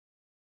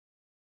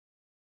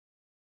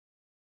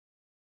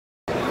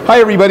Hi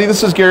everybody,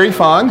 this is Gary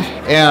Fong,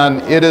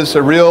 and it is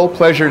a real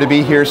pleasure to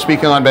be here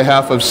speaking on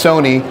behalf of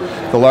Sony,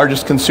 the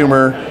largest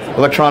consumer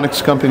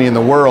electronics company in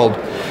the world.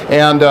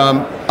 And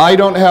I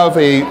don't have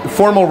a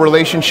formal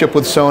relationship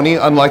with Sony,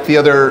 unlike the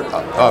other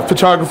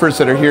photographers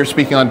that are here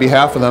speaking on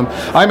behalf of them.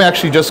 I'm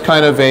actually just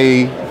kind of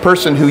a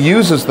person who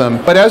uses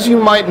them. But as you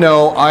might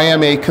know, I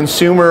am a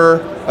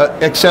consumer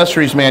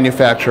accessories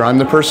manufacturer. I'm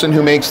the person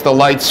who makes the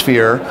light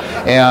sphere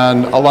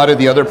and a lot of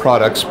the other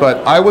products. But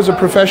I was a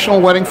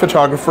professional wedding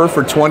photographer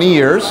for 20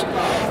 years,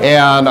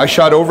 and I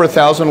shot over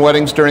 1,000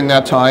 weddings during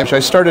that time. I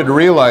started to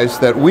realize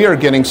that we are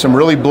getting some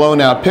really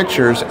blown out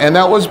pictures, and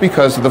that was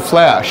because of the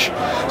flash.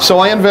 So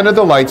I invented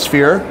the light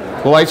sphere.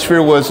 The light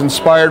sphere was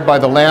inspired by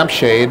the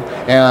lampshade,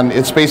 and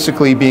it's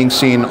basically being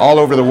seen all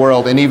over the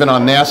world and even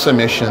on NASA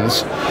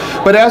missions.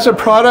 But as a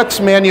products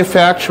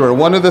manufacturer,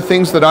 one of the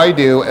things that I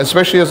do,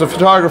 especially as a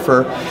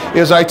photographer,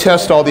 is I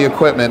test all the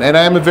equipment. And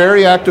I am a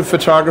very active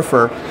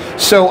photographer,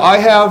 so I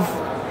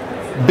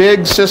have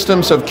big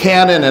systems of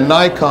Canon and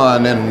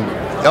Nikon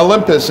and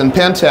Olympus and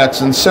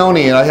Pentax and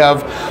Sony, and I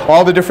have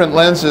all the different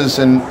lenses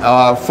and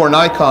for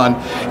Nikon.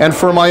 And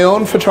for my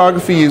own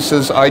photography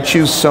uses, I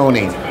choose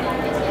Sony.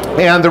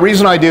 And the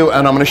reason I do,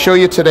 and I'm going to show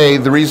you today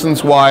the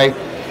reasons why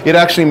it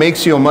actually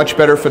makes you a much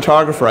better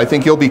photographer. I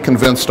think you'll be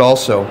convinced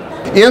also.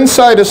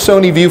 Inside a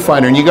Sony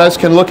viewfinder, and you guys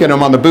can look at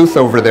them on the booth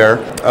over there,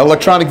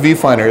 electronic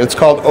viewfinder. It's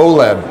called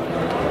OLED.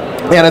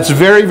 And it's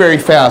very, very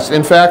fast.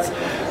 In fact,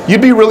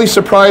 you'd be really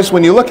surprised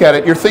when you look at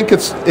it. You think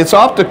it's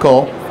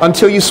optical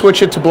until you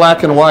switch it to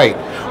black and white,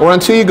 or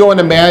until you go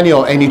into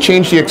manual and you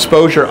change the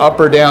exposure up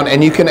or down,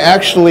 and you can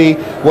actually,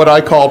 what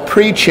I call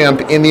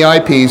pre-chimp in the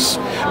eyepiece,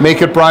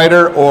 make it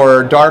brighter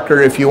or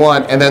darker if you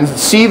want, and then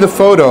see the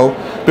photo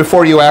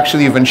before you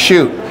actually even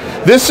shoot.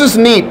 This is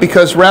neat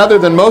because rather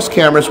than most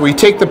cameras where you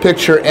take the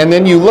picture and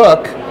then you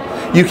look,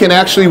 you can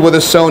actually, with a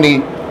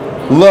Sony,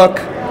 look,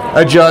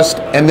 adjust,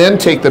 and then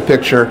take the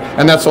picture,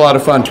 and that's a lot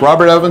of fun.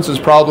 Robert Evans is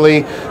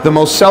probably the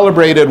most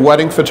celebrated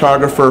wedding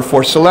photographer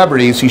for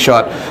celebrities. He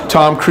shot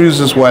Tom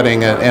Cruise's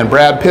wedding and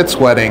Brad Pitt's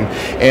wedding,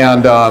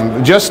 and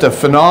just a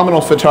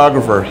phenomenal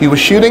photographer. He was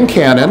shooting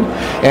Canon,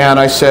 and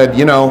I said,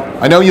 you know,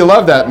 I know you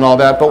love that and all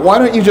that, but why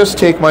don't you just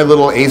take my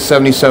little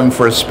A77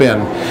 for a spin?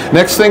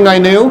 Next thing I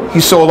knew,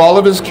 he sold all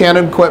of his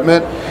Canon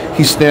equipment.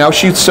 He now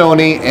shoots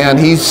Sony, and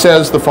he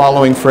says the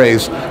following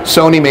phrase: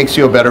 Sony makes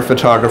you a better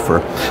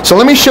photographer. So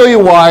let me show you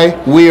why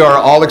we are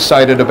all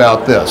excited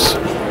about this.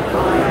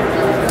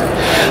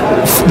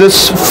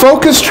 This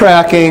focus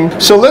tracking,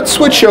 so let's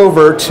switch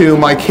over to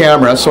my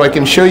camera so I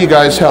can show you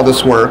guys how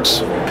this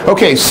works.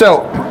 Okay, so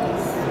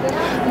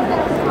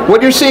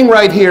what you're seeing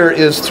right here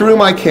is through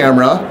my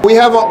camera. We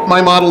have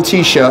my model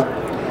Tisha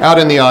out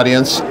in the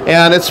audience,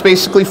 and it's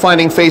basically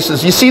finding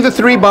faces. You see the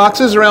three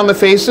boxes around the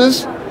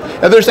faces?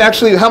 And there's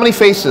actually, how many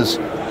faces?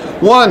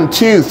 1,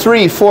 2,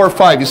 3, 4,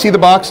 5. You see the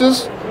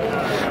boxes?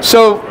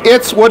 So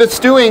what it's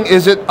doing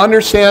is it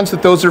understands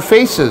that those are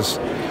faces,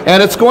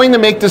 and it's going to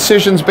make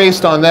decisions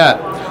based on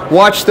that.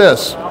 Watch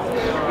this.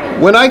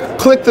 When I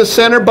click the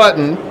center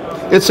button,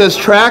 it says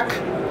track,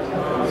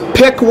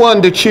 pick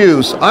one to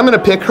choose. I'm going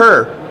to pick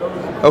her.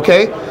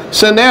 Okay?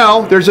 So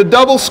now there's a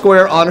double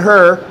square on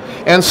her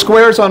and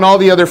squares on all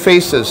the other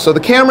faces. So the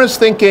camera's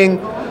thinking,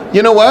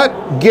 you know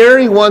what?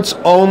 Gary wants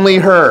only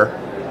her.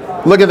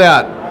 Look at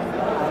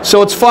that.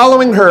 So it's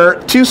following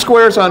her, 2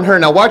 squares on her.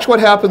 Now watch what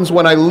happens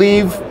when I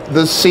leave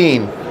the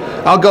scene.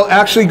 I'll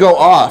actually go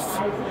off.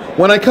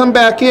 When I come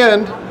back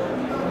in,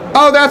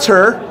 oh, that's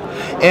her.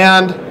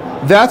 And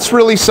that's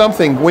really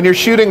something. When you're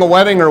shooting a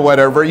wedding or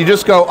whatever, you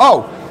just go,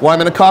 oh, well, I'm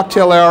in a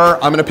cocktail hour,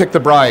 I'm going to pick the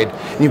bride.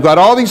 And you've got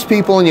all these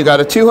people, and you've got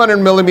a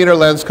 200mm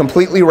lens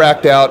completely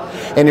racked out,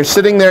 and you're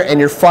sitting there and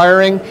you're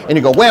firing, and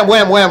you go wham,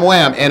 wham, wham,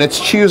 wham, and it's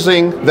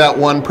choosing that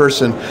one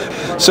person.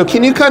 So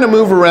can you kind of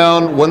move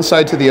around one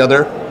side to the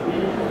other?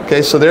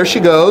 Okay, so there she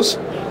goes,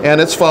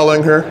 and it's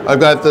following her. I've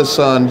got this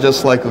on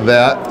just like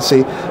that.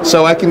 See,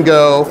 so I can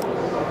go,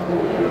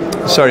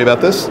 sorry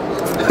about this,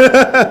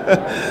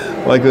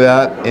 like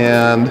that,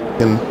 and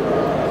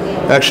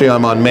actually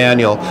I'm on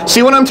manual.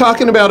 See what I'm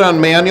talking about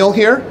on manual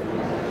here?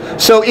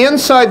 So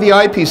inside the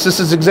eyepiece, this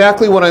is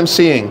exactly what I'm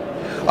seeing.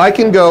 I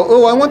can go,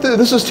 oh, I want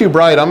this is too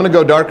bright, I'm going to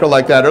go darker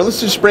like that, or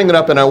let's just bring it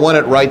up and I want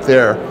it right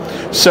there.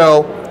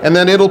 So, and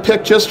then it'll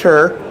pick just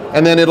her,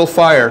 and then it'll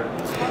fire.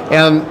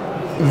 And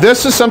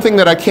this is something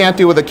that I can't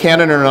do with a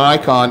Canon or an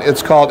Nikon.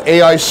 It's called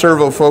AI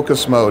servo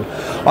focus mode.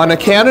 On a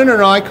Canon or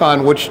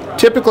Nikon, which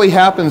typically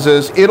happens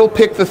is it'll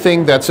pick the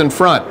thing that's in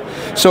front.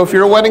 So if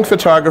you're a wedding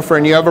photographer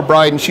and you have a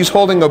bride and she's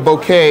holding a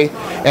bouquet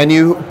and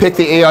you pick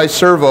the AI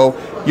servo,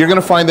 you're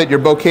going to find that your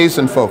bouquet's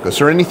in focus,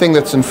 or anything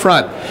that's in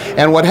front.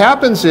 And what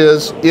happens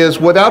is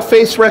without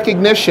face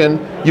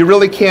recognition, you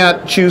really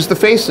can't choose the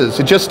faces.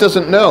 It just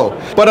doesn't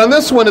know. But on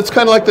this one, it's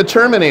kind of like the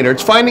Terminator.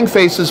 It's finding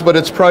faces, but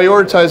it's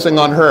prioritizing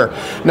on her.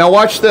 Now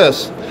watch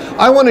this.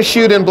 I want to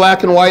shoot in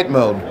black and white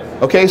mode.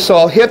 Okay, so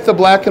I'll hit the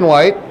black and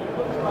white,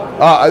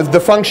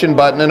 the function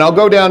button, and I'll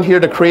go down here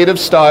to creative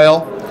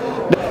style,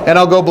 and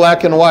I'll go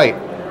black and white.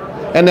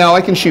 And now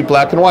I can shoot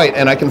black and white,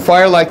 and I can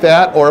fire like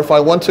that, or if I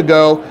want to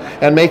go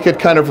and make it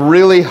kind of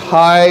really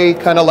high,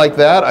 kind of like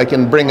that, I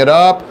can bring it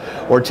up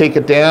or take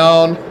it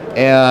down.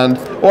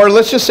 Or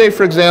let's just say,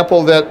 for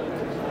example, that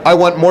I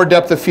want more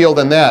depth of field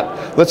than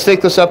that. Let's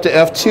take this up to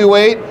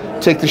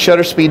f2.8, take the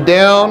shutter speed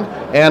down,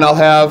 and I'll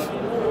have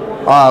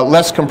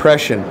less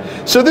compression.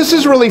 So this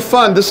is really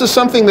fun. This is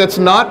something that's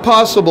not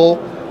possible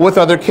with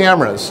other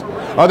cameras.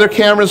 Other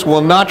cameras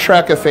will not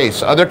track a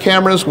face. Other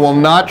cameras will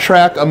not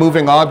track a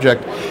moving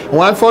object.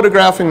 When I'm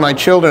photographing my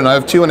children, I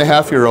have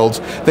 2.5-year-olds,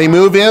 they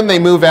move in, they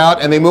move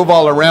out, and they move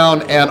all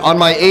around. And on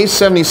my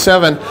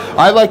A77,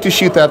 I like to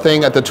shoot that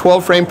thing at the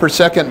 12 frame per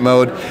second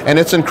mode, and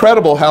it's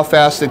incredible how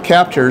fast it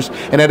captures,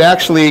 and it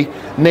actually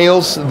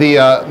nails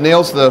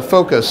the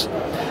focus.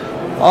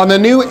 On the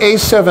new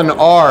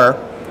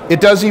A7R, it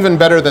does even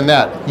better than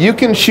that. You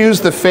can choose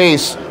the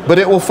face, but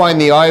it will find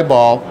the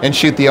eyeball and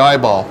shoot the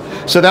eyeball.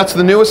 So that's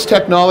the newest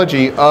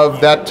technology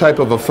of that type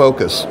of a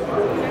focus.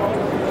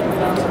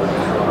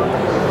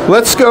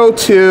 Let's go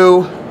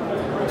to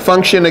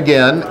function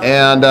again,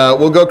 and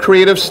we'll go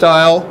creative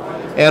style,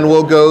 and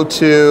we'll go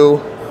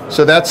to,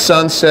 so that's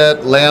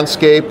sunset,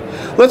 landscape.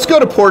 Let's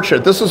go to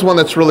portrait. This is one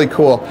that's really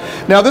cool.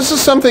 Now this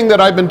is something that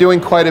I've been doing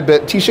quite a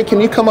bit. Tisha,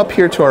 can you come up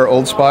here to our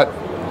old spot?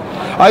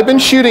 I've been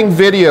shooting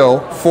video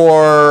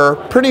for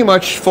pretty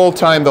much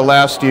full-time the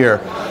last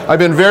year. I've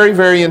been very,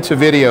 very into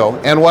video,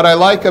 and what I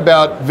like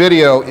about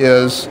video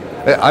is,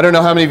 I don't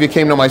know how many of you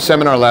came to my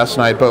seminar last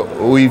night, but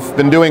we've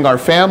been doing our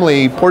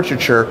family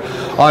portraiture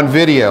on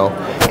video.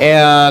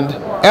 And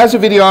as a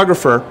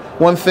videographer,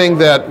 one thing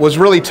that was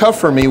really tough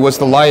for me was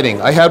the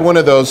lighting. I had one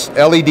of those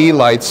LED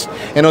lights,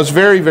 and it was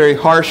very, very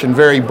harsh and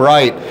very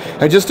bright.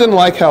 I just didn't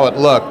like how it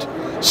looked.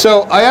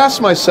 So I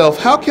asked myself,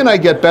 how can I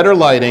get better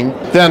lighting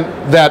than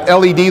that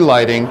LED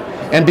lighting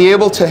and be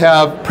able to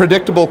have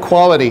predictable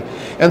quality?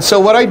 And so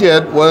what I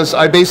did was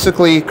I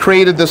basically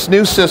created this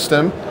new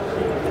system,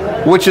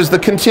 which is the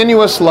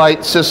continuous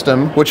light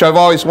system, which I've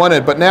always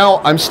wanted, but now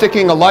I'm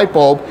sticking a light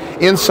bulb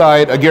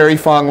inside a Gary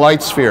Fong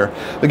light sphere.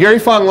 The Gary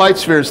Fong light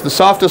sphere is the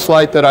softest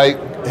light that I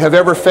have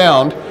ever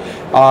found,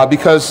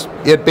 because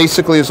it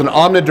basically is an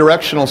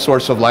omnidirectional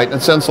source of light and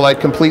sends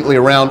light completely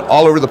around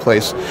all over the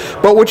place.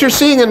 But what you're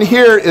seeing in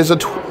here is a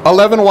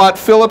 11-watt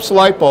Philips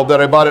light bulb that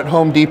I bought at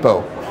Home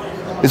Depot.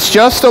 It's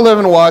just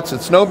 11 watts,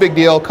 it's no big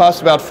deal,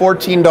 costs about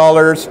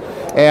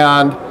 $14,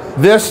 and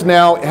this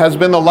now has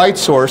been the light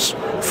source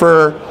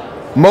for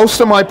most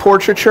of my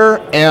portraiture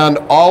and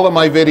all of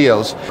my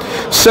videos.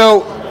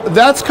 So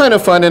that's kind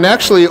of fun, and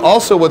actually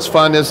also what's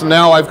fun is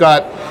now I've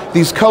got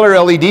these color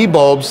LED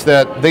bulbs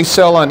that they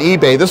sell on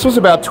eBay. This was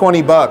about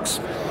 20 bucks.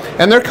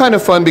 And they're kind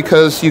of fun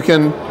because you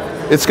can,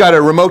 it's got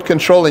a remote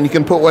control and you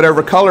can put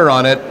whatever color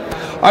on it.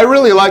 I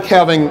really like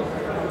having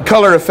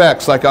color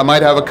effects, like I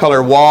might have a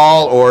color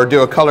wall or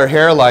do a color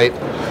hair light.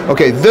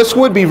 Okay, this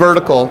would be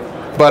vertical,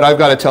 but I've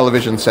got a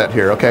television set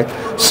here, okay?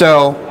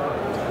 So,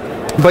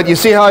 but you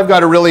see how I've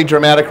got a really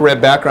dramatic red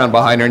background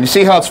behind her, and you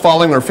see how it's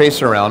following her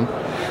face around,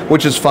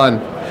 which is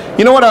fun.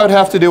 You know what I would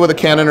have to do with a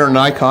Canon or a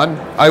Nikon?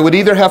 I would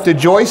either have to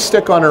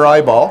joystick on her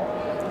eyeball,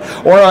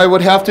 or I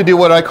would have to do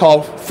what I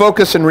call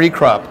focus and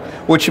recrop,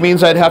 which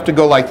means I'd have to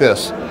go like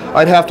this.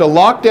 I'd have to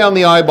lock down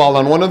the eyeball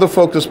on one of the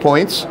focus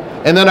points,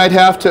 and then I'd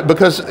have to,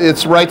 because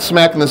it's right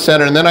smack in the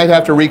center, and then I'd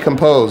have to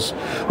recompose.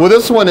 With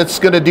this one, it's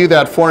going to do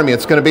that for me.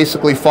 It's going to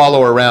basically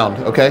follow around,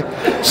 okay?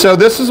 So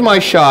this is my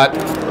shot.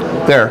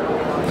 There.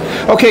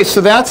 Okay,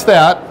 so that's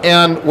that,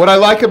 and what I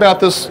like about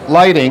this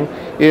lighting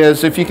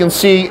is, if you can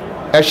see,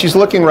 as she's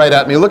looking right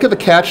at me, look at the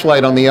catch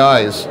light on the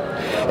eyes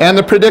and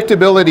the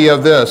predictability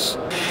of this.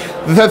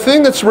 The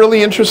thing that's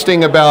really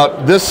interesting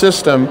about this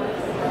system,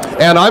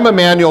 and I'm a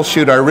manual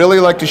shooter, I really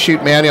like to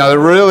shoot manual, I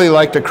really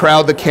like to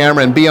crowd the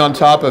camera and be on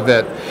top of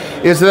it,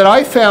 is that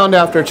I found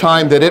after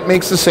time that it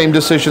makes the same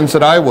decisions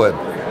that I would.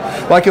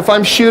 Like if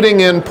I'm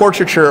shooting in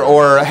portraiture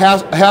or a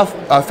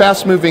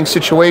fast-moving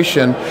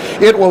situation,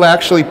 it will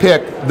actually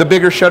pick the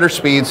bigger shutter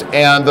speeds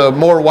and the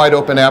more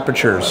wide-open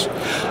apertures.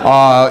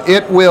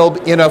 It will,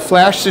 in a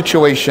flash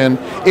situation,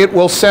 it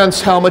will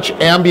sense how much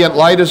ambient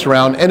light is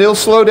around, and it'll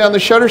slow down the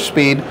shutter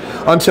speed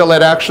until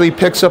it actually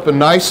picks up a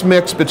nice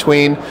mix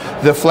between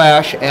the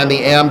flash and the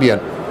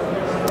ambient.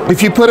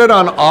 If you put it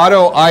on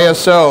auto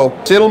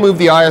ISO, it'll move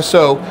the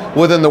ISO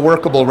within the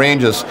workable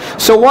ranges.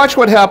 So watch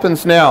what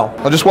happens now.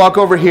 I'll just walk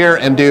over here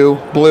and do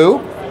blue.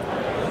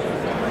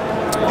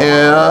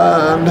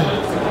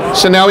 And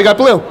so now we got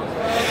blue.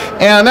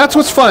 And that's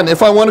what's fun.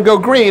 If I want to go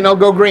green, I'll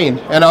go green.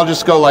 And I'll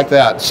just go like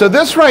that. So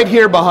this right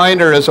here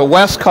behind her is a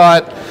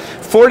Westcott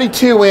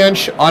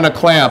 42-inch on a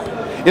clamp.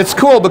 It's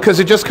cool because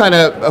it just kind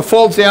of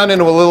folds down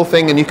into a little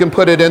thing, and you can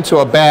put it into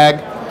a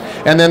bag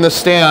and then the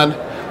stand.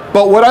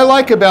 But what I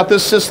like about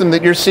this system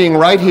that you're seeing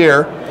right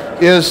here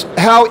is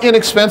how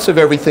inexpensive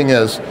everything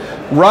is.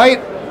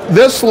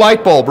 This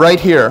light bulb right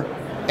here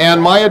and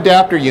my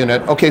adapter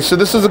unit, okay, so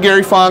this is a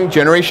Gary Fong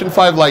Generation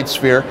 5 light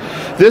sphere.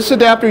 This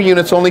adapter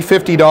unit's only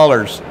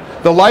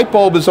 $50. The light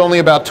bulb is only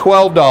about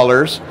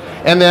 $12.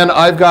 And then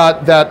I've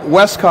got that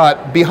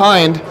Westcott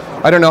behind,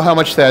 I don't know how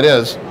much that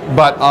is,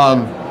 but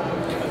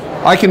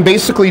I can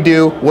basically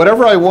do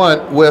whatever I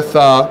want with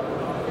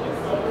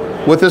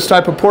this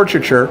type of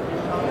portraiture.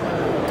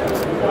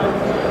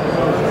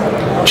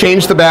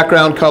 Change the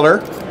background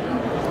color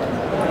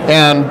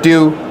and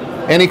do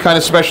any kind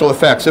of special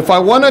effects. If I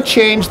want to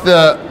change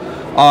the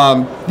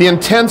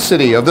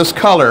intensity of this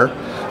color,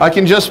 I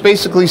can just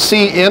basically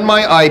see in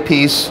my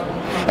eyepiece.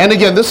 And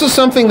again, this is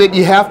something that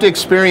you have to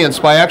experience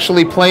by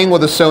actually playing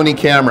with a Sony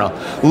camera.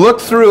 Look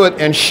through it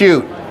and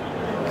shoot,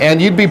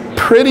 and you'd be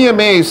pretty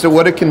amazed at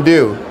what it can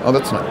do. Oh,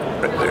 that's not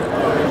right there.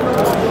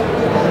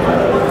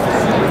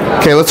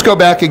 Okay, let's go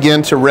back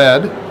again to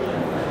red.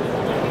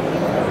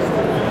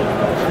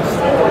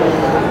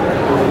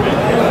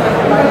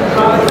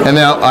 And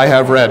now I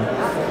have red.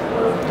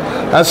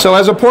 So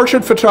as a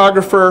portrait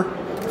photographer,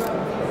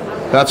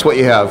 that's what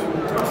you have.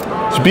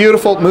 It's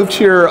beautiful. Move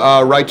to your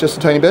right just a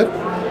tiny bit.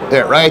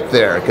 There, right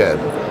there.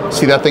 Good.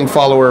 See that thing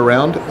follow her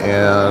around?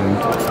 And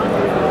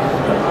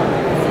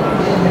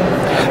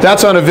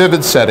that's on a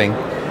vivid setting.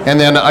 And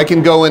then I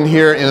can go in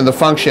here into the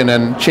function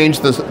and change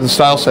the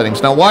style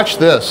settings. Now watch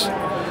this.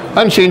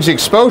 I can change the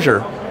exposure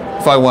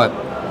if I want.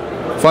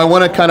 If I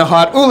want it kind of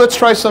hot, ooh, let's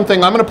try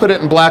something. I'm going to put it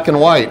in black and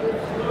white.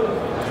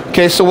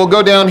 Okay, so we'll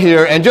go down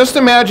here and just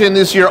imagine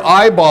this is your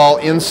eyeball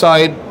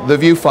inside the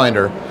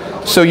viewfinder.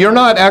 So you're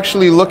not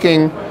actually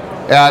looking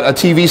at a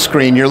TV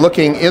screen, you're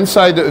looking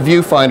inside the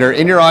viewfinder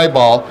in your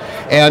eyeball,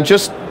 and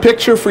just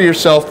picture for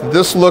yourself that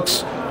this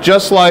looks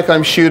just like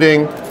I'm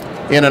shooting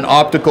in an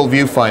optical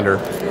viewfinder.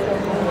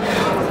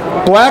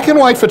 Black and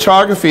white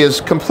photography is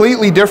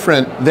completely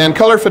different than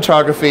color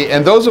photography,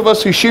 and those of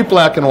us who shoot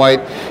black and white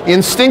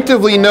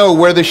instinctively know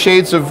where the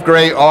shades of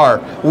gray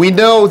are. We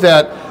know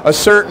that a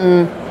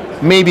certain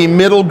maybe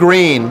middle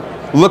green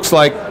looks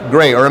like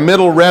gray, or a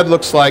middle red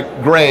looks like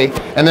gray,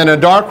 and then a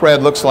dark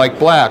red looks like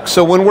black.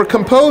 So when we're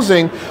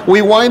composing,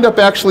 we wind up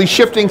actually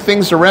shifting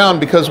things around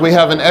because we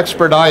have an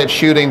expert eye at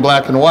shooting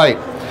black and white.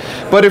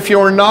 But if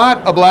you're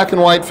not a black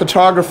and white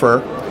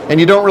photographer and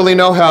you don't really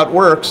know how it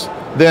works,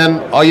 then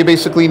all you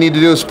basically need to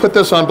do is put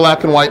this on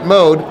black and white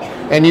mode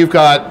and you've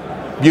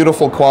got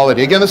beautiful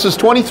quality. Again, this is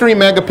 23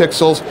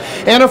 megapixels,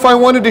 and if I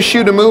wanted to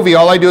shoot a movie,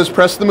 all I do is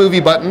press the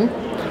movie button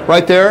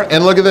right there,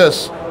 and look at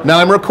this. Now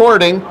I'm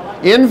recording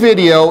in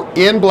video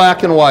in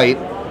black and white,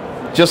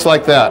 just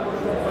like that.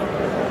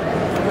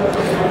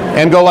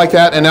 And go like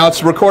that, and now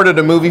it's recorded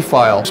a movie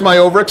file. It's my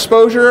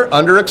overexposure,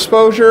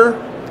 underexposure,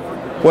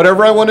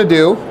 whatever I want to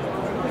do.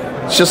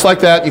 It's just like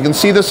that. You can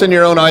see this in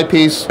your own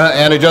eyepiece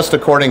and adjust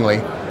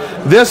accordingly.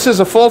 This is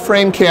a full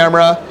frame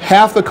camera,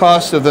 half the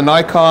cost of the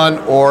Nikon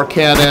or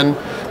Canon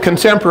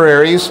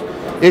contemporaries.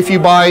 If you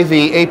buy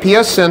the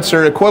APS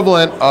sensor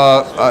equivalent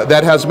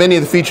that has many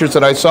of the features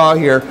that I saw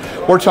here,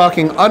 we're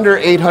talking under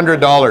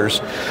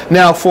 $800.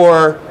 Now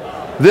for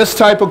this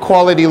type of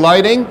quality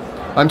lighting,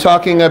 I'm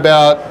talking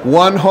about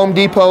one Home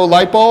Depot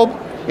light bulb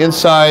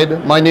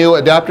inside my new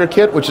adapter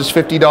kit, which is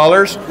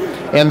 $50,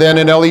 and then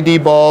an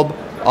LED bulb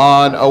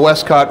on a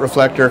Westcott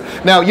reflector.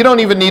 Now you don't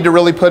even need to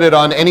really put it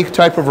on any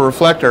type of a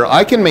reflector.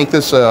 I can make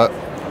this a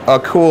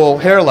cool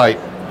hair light.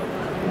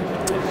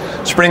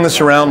 Just bring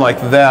this around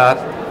like that.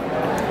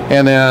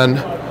 And then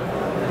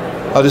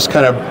I'll just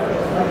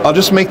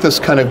make this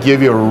kind of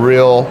give you a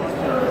real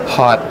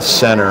hot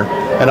center.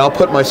 And I'll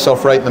put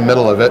myself right in the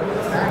middle of it.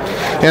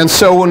 And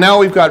so now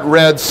we've got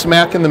red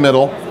smack in the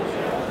middle.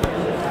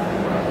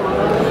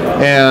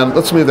 And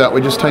let's move that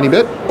way just a tiny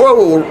bit.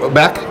 Whoa,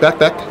 back, back,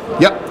 back.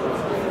 Yep.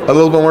 A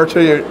little bit more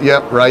to your,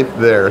 yep, right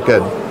there.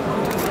 Good.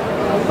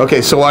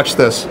 Okay, so watch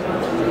this.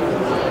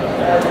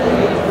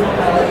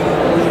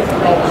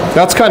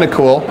 That's kind of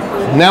cool.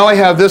 Now I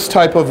have this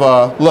type of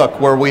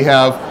look where we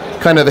have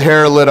kind of the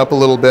hair lit up a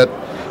little bit,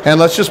 and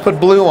let's just put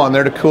blue on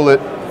there to cool it.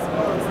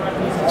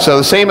 So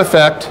the same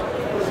effect.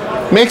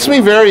 Makes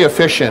me very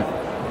efficient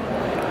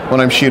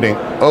when I'm shooting.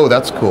 Oh,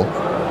 that's cool.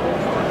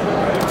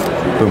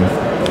 Boom.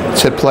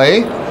 Let's hit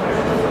play.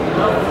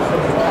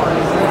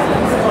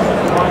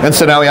 And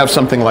so now we have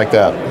something like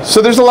that.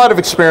 So there's a lot of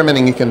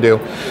experimenting you can do.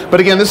 But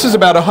again, this is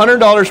about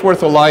 $100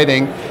 worth of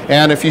lighting,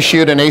 and if you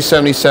shoot an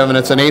A77,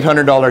 it's an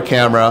 $800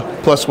 camera,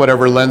 plus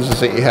whatever lenses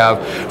that you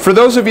have. For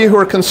those of you who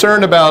are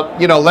concerned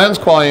about, lens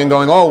quality and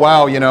going, oh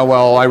wow,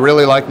 well, I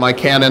really like my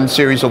Canon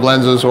series of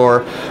lenses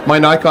or my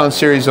Nikon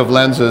series of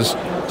lenses,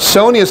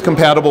 Sony is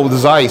compatible with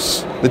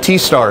Zeiss, the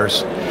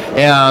T-Stars,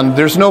 and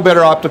there's no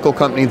better optical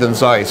company than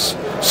Zeiss.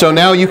 So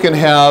now you can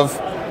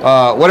have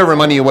whatever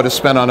money you would have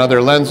spent on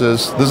other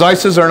lenses. The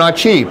Zeisses are not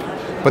cheap,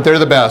 but they're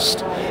the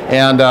best.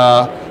 And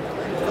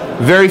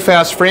very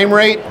fast frame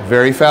rate,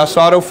 very fast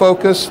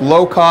autofocus,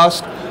 low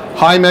cost,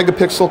 high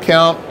megapixel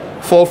count,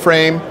 full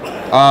frame,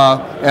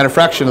 and a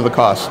fraction of the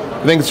cost.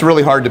 I think it's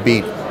really hard to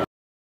beat.